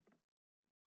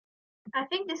I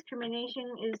think discrimination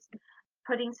is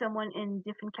putting someone in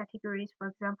different categories, for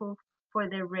example, for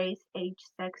their race, age,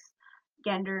 sex,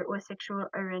 gender, or sexual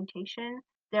orientation.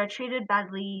 They are treated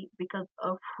badly because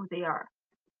of who they are.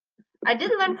 I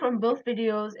did learn from both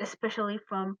videos, especially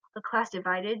from The Class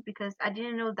Divided, because I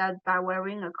didn't know that by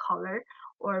wearing a collar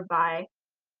or by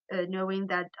knowing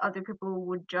that other people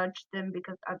would judge them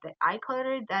because of the eye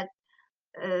color, that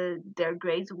their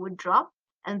grades would drop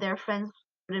and their friends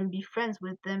wouldn't be friends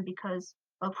with them because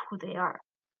of who they are.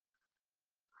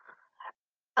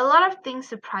 A lot of things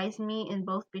surprised me in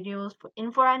both videos.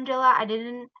 For Angela, I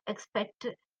didn't expect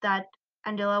that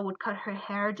Angela would cut her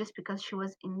hair just because she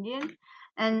was Indian.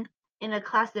 And in A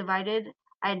Class Divided,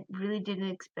 I really didn't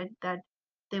expect that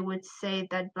they would say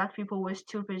that black people were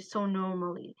stupid so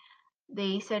normally.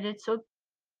 They said it so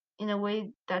in a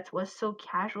way that was so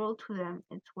casual to them.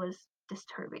 It was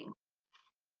disturbing.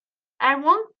 I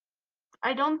won't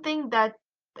I don't think that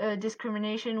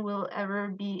discrimination will ever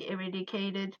be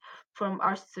eradicated from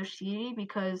our society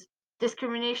because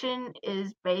discrimination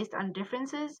is based on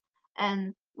differences,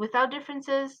 and without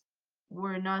differences,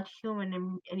 we're not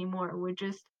human anymore. We're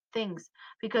just things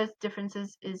because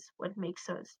differences is what makes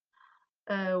us.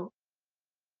 Uh,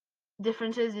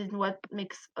 Differences is what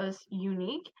makes us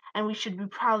unique, and we should be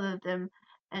proud of them.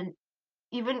 And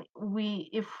even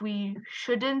if we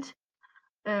shouldn't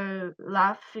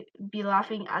laugh, be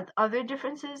laughing at other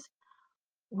differences,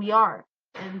 we are,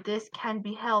 and this can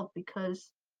be helped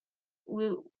because we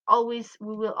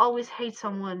we will always hate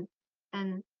someone,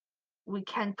 and we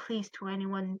can't please to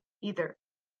anyone either.